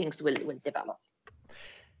how things will develop.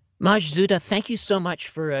 Majzouda, thank you so much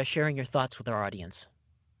for sharing your thoughts with our audience.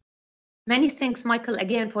 Many thanks, Michael,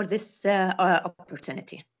 again for this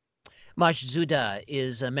opportunity. Majzouda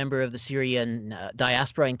is a member of the Syrian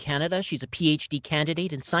diaspora in Canada. She's a PhD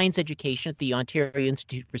candidate in science education at the Ontario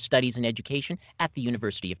Institute for Studies in Education at the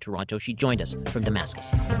University of Toronto. She joined us from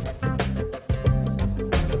Damascus.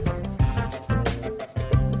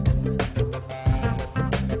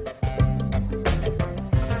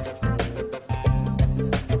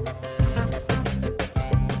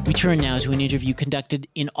 We turn now to an interview conducted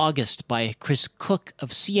in August by Chris Cook of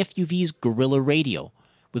CFUV's Guerrilla Radio,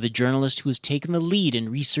 with a journalist who has taken the lead in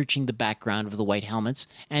researching the background of the White Helmets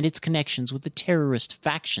and its connections with the terrorist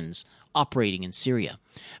factions operating in Syria.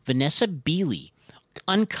 Vanessa Beeley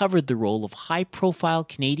uncovered the role of high-profile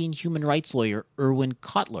Canadian human rights lawyer Erwin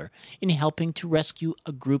Kotler in helping to rescue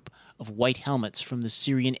a group of White Helmets from the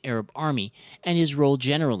Syrian Arab Army, and his role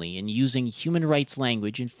generally in using human rights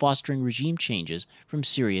language in fostering regime changes from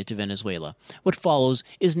Syria to Venezuela. What follows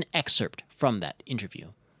is an excerpt from that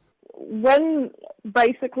interview. When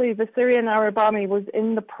basically the Syrian Arab Army was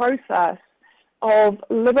in the process of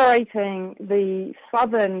liberating the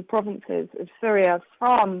southern provinces of Syria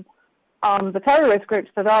from the terrorist groups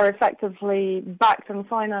that are effectively backed and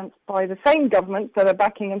financed by the same governments that are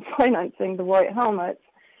backing and financing the White Helmets,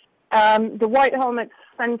 the White Helmets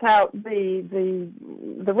sent out the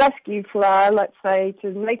rescue flare, let's say, to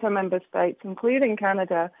NATO member states, including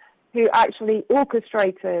Canada, who actually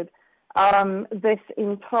orchestrated this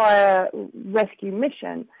entire rescue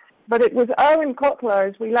mission. But it was Erwin Kotler,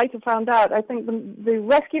 as we later found out. I think the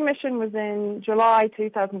rescue mission was in July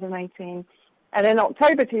 2018, and in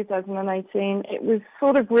October 2018, it was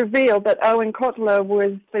sort of revealed that Erwin Kotler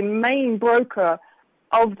was the main broker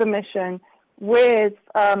of the mission with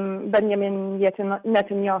Benjamin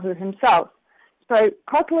Netanyahu himself. So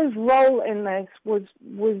Kotler's role in this was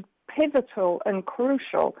pivotal and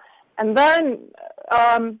crucial. And then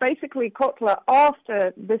basically Kotler,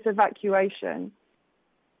 after this evacuation,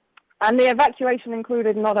 and the evacuation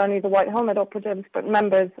included not only the White Helmet operatives, but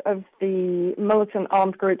members of the militant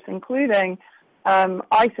armed groups, including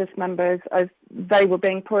ISIS members, as they were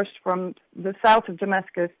being pushed from the south of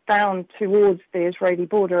Damascus down towards the Israeli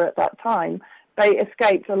border at that time. They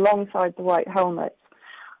escaped alongside the White Helmets.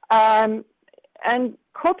 And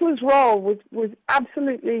Kotler's role was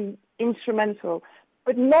absolutely instrumental.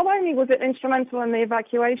 But not only was it instrumental in the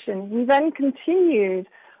evacuation, he then continued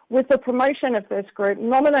with the promotion of this group,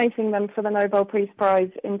 nominating them for the Nobel Peace Prize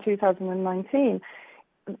in 2019.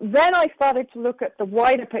 Then I started to look at the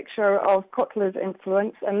wider picture of Kotler's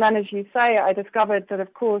influence, and then, as you say, I discovered that,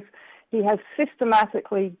 of course, he has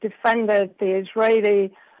systematically defended the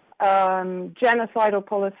Israeli genocidal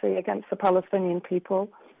policy against the Palestinian people.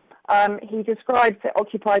 He describes the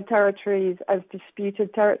occupied territories as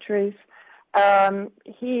disputed territories.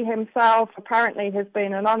 He himself apparently has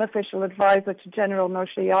been an unofficial advisor to General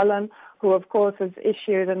Nossi Alam, who, of course, has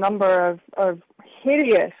issued a number of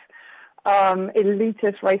hideous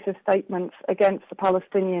elitist racist statements against the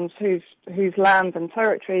Palestinians whose land and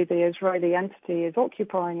territory the Israeli entity is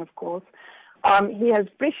occupying, of course. He has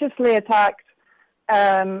viciously attacked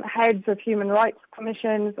heads of human rights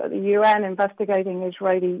commissions at the UN investigating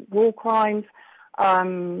Israeli war crimes,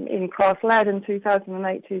 in Kras-Led in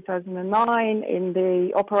 2008-2009, in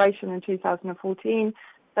the operation in 2014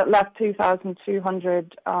 that left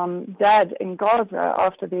 2,200 dead in Gaza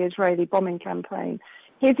after the Israeli bombing campaign.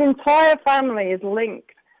 His entire family is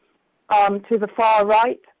linked to the far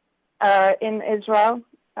right in Israel.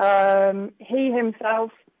 He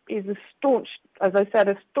himself is a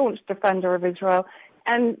staunch defender of Israel.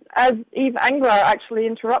 And as Yves Engler actually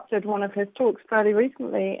interrupted one of his talks fairly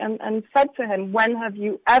recently and said to him, when have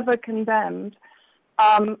you ever condemned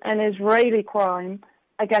an Israeli crime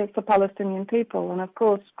against the Palestinian people? And of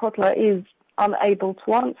course, Kotler is unable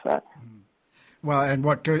to answer. Well, and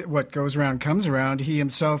what goes around comes around. He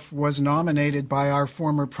himself was nominated by our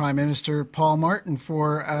former Prime Minister, Paul Martin,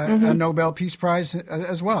 for a Nobel Peace Prize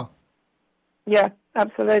as well. Yeah,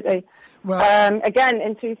 absolutely. Well, again,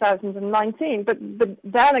 in 2019. But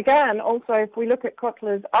then again, also, if we look at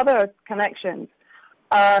Kotler's other connections,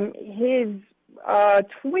 his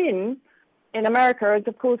twin in America is,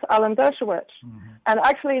 of course, Alan Dershowitz. And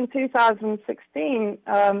actually, in 2016,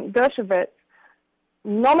 Dershowitz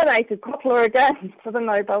nominated Kotler again for the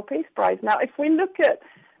Nobel Peace Prize. Now, if we look at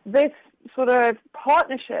this sort of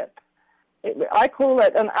partnership, I call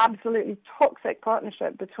it an absolutely toxic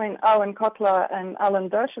partnership between Owen Kotler and Alan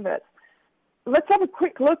Dershowitz. Let's have a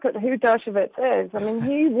quick look at who Dershowitz is. I mean,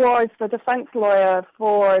 he was the defense lawyer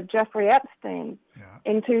for Jeffrey Epstein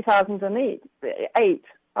in 2008,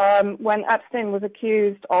 when Epstein was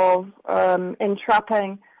accused of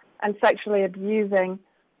entrapping and sexually abusing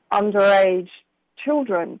underage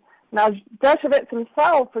children. Now, Dershowitz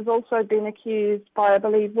himself has also been accused by, I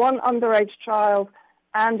believe, one underage child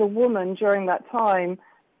and a woman during that time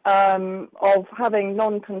of having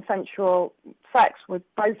non-consensual sex with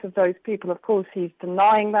both of those people. Of course, he's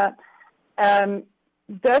denying that.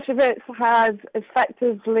 Dershowitz has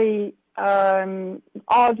effectively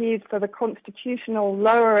argued for the constitutional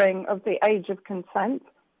lowering of the age of consent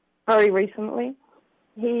very recently.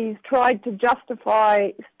 He's tried to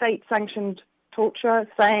justify state-sanctioned torture,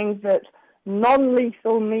 saying that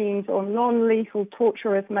non-lethal means or non-lethal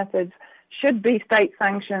torturous methods should be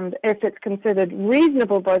state-sanctioned if it's considered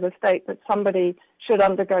reasonable by the state that somebody should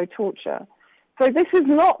undergo torture. So this is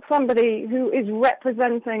not somebody who is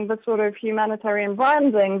representing the sort of humanitarian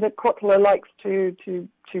branding that Kotler likes to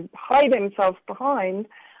hide himself behind,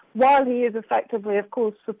 while he is effectively, of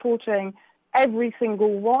course, supporting every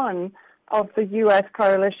single one of the U.S.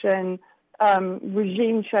 coalition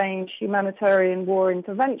regime change humanitarian war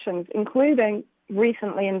interventions, including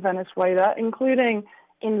recently in Venezuela, including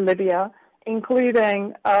in Libya,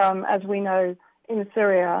 including, as we know, in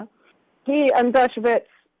Syria. He and Dershowitz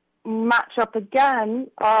match up again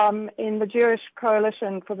in the Jewish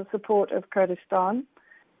Coalition for the Support of Kurdistan.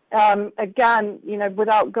 Again,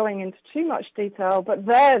 without going into too much detail, but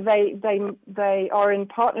there they are in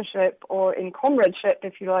partnership or in comradeship,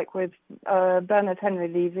 if you like, with Bernard Henry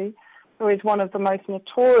Levy, who is one of the most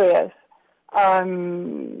notorious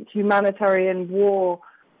humanitarian war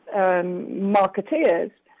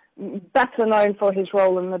marketeers, better known for his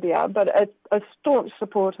role in Libya, but a staunch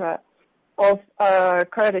supporter of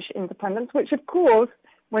Kurdish independence, which, of course,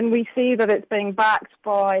 when we see that it's being backed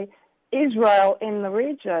by Israel in the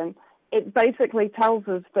region, it basically tells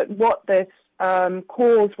us that what this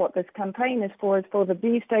what this campaign is for the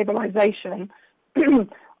destabilization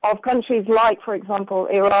of countries like, for example,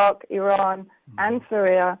 Iraq, Iran, and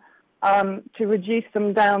Syria, to reduce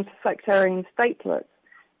them down to sectarian statelets.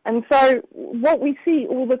 And so what we see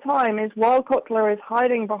all the time is while Kotler is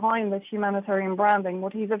hiding behind this humanitarian branding,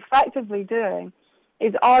 what he's effectively doing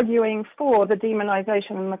is arguing for the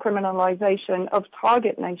demonization and the criminalization of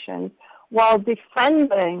target nations while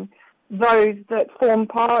defending those that form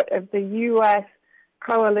part of the U.S.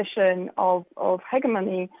 coalition of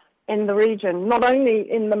hegemony in the region, not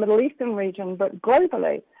only in the Middle Eastern region, but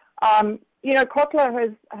globally.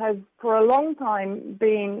 Kotler has for a long time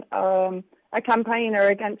been a campaigner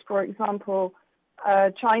against, for example,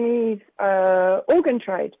 Chinese organ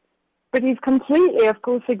trade. But he's completely, of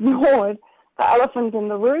course, ignored the elephant in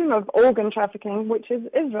the room of organ trafficking, which is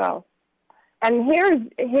Israel. And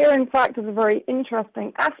here, in fact, is a very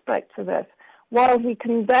interesting aspect to this. While he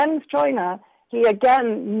condemns China, he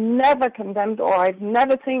again never condemned, or I've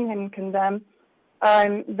never seen him condemn,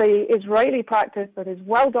 the Israeli practice that is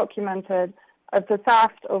well documented of the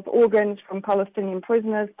theft of organs from Palestinian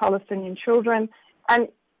prisoners, Palestinian children. And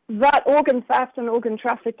that organ theft and organ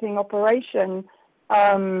trafficking operation,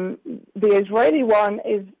 the Israeli one,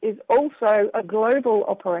 is also a global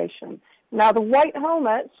operation. Now, the white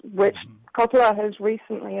helmets, which Kotler has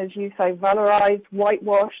recently, as you say, valorized,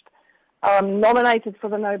 whitewashed, nominated for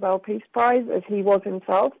the Nobel Peace Prize, as he was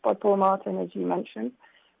himself, by Paul Martin, as you mentioned.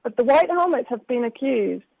 But the white helmets have been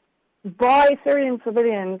accused by Syrian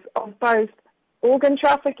civilians of both organ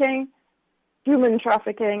trafficking, human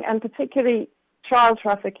trafficking, and particularly child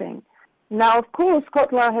trafficking. Now, of course,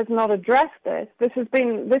 Kotler has not addressed this. This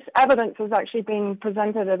evidence has actually been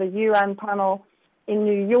presented at a UN panel in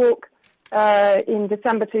New York in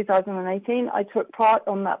December 2018. I took part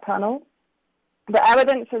on that panel. The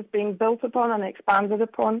evidence has been built upon and expanded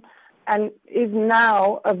upon, and is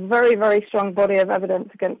now a very, very strong body of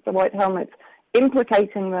evidence against the White Helmets,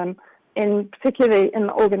 implicating them particularly in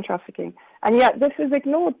the organ trafficking. And yet this is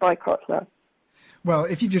ignored by Kotler. Well,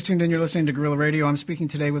 if you've just tuned in, you're listening to Guerrilla Radio. I'm speaking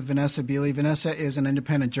today with Vanessa Beeley. Vanessa is an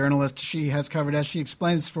independent journalist. She has covered, as she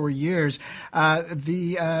explains for years,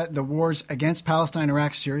 the wars against Palestine,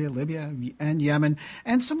 Iraq, Syria, Libya, and Yemen,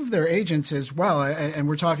 and some of their agents as well. And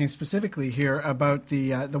we're talking specifically here about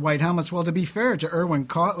the White Helmets. Well, to be fair to Irwin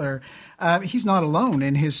Kotler, he's not alone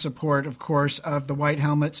in his support, of course, of the White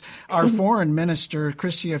Helmets. Our foreign minister,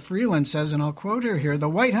 Chrystia Freeland, says, and I'll quote her here, "The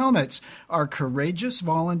White Helmets are courageous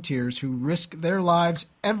volunteers who risk their lives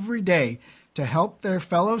every day to help their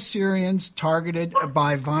fellow Syrians targeted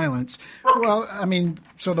by violence." Well, I mean,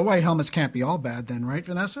 so the White Helmets can't be all bad then, right,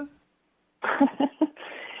 Vanessa?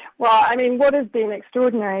 Well, I mean, what has been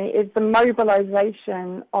extraordinary is the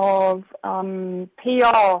mobilization of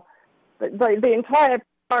PR, the entire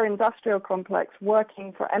industrial complex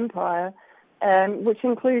working for Empire, which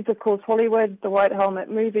includes, of course, Hollywood. The White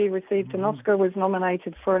Helmet movie received an Oscar, was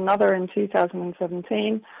nominated for another in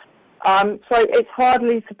 2017. So it's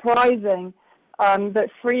hardly surprising that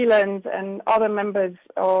Freeland and other members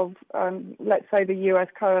of, let's say, the U.S.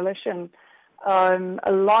 coalition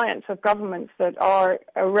alliance of governments that are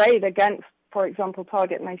arrayed against, for example,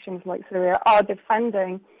 target nations like Syria, are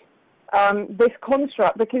defending this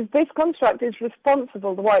construct, because this construct is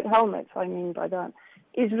responsible, the White Helmets, I mean by that,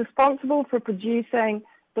 is responsible for producing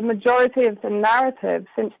the majority of the narrative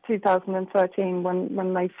since 2013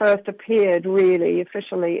 when they first appeared really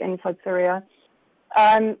officially inside Syria.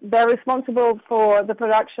 They're responsible for the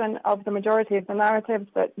production of the majority of the narratives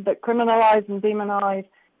that criminalize and demonize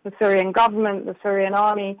the Syrian government, the Syrian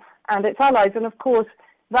army, and its allies. And of course,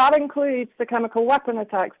 that includes the chemical weapon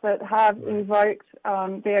attacks that have invoked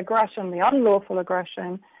the aggression, the unlawful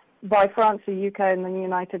aggression by France, the UK, and the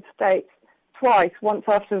United States twice, once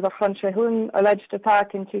after the Khan Sheikhoun alleged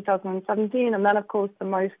attack in 2017, and then, of course, the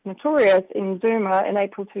most notorious in Douma in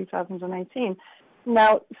April 2018.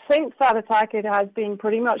 Now, since that attack, it has been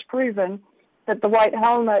pretty much proven that the White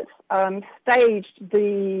Helmets staged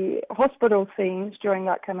the hospital scenes during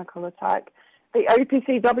that chemical attack. The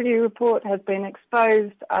OPCW report has been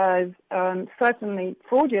exposed as certainly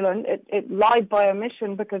fraudulent. It lied by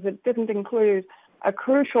omission because it didn't include a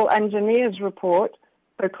crucial engineer's report.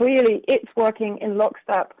 So clearly it's working in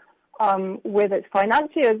lockstep with its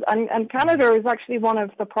financiers. And Canada is actually one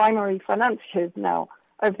of the primary financiers now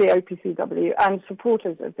of the OPCW and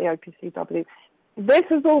supporters of the OPCW. This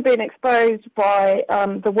has all been exposed by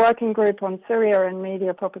the Working Group on Syria and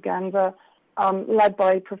Media Propaganda, led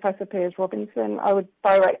by Professor Piers Robinson. I would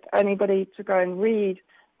direct anybody to go and read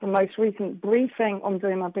the most recent briefing on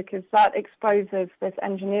Douma, because that exposes this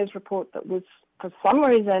engineer's report that was, for some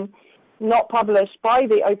reason, not published by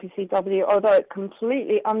the OPCW, although it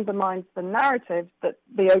completely undermines the narrative that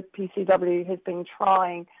the OPCW has been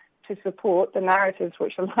trying to support, the narratives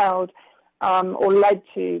which allowed or led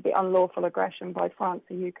to the unlawful aggression by France,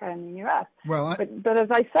 the UK, and the US. Well, but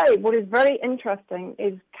as I say, what is very interesting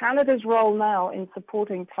is Canada's role now in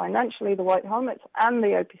supporting financially the White Helmets and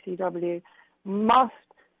the OPCW must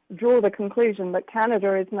draw the conclusion that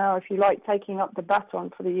Canada is now, if you like, taking up the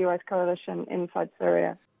baton for the US coalition inside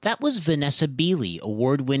Syria. That was Vanessa Beeley,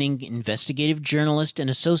 award-winning investigative journalist and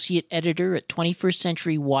associate editor at 21st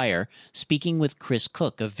Century Wire, speaking with Chris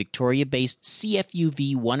Cook of Victoria-based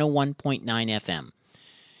CFUV 101.9 FM.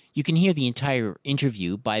 You can hear the entire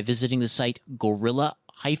interview by visiting the site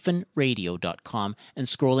gorilla-radio.com and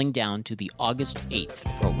scrolling down to the August 8th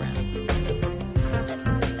program.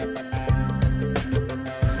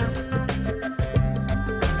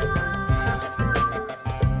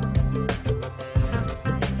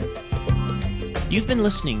 You've been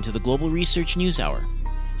listening to the Global Research News Hour.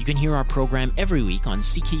 You can hear our program every week on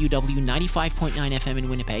CKUW 95.9 FM in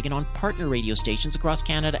Winnipeg and on partner radio stations across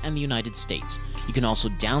Canada and the United States. You can also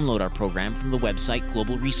download our program from the website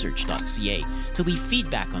globalresearch.ca. To leave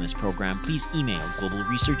feedback on this program, please email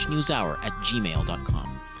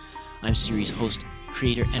globalresearchnewshour@gmail.com. I'm series host,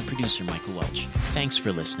 creator, and producer Michael Welch. Thanks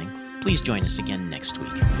for listening. Please join us again next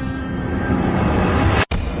week.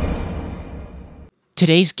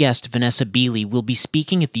 Today's guest, Vanessa Beeley, will be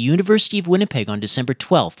speaking at the University of Winnipeg on December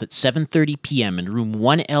 12th at 7:30 p.m. in room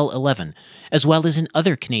 1L11, as well as in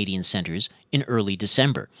other Canadian centres in early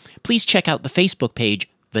December. Please check out the Facebook page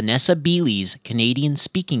Vanessa Beeley's Canadian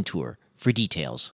Speaking Tour for details.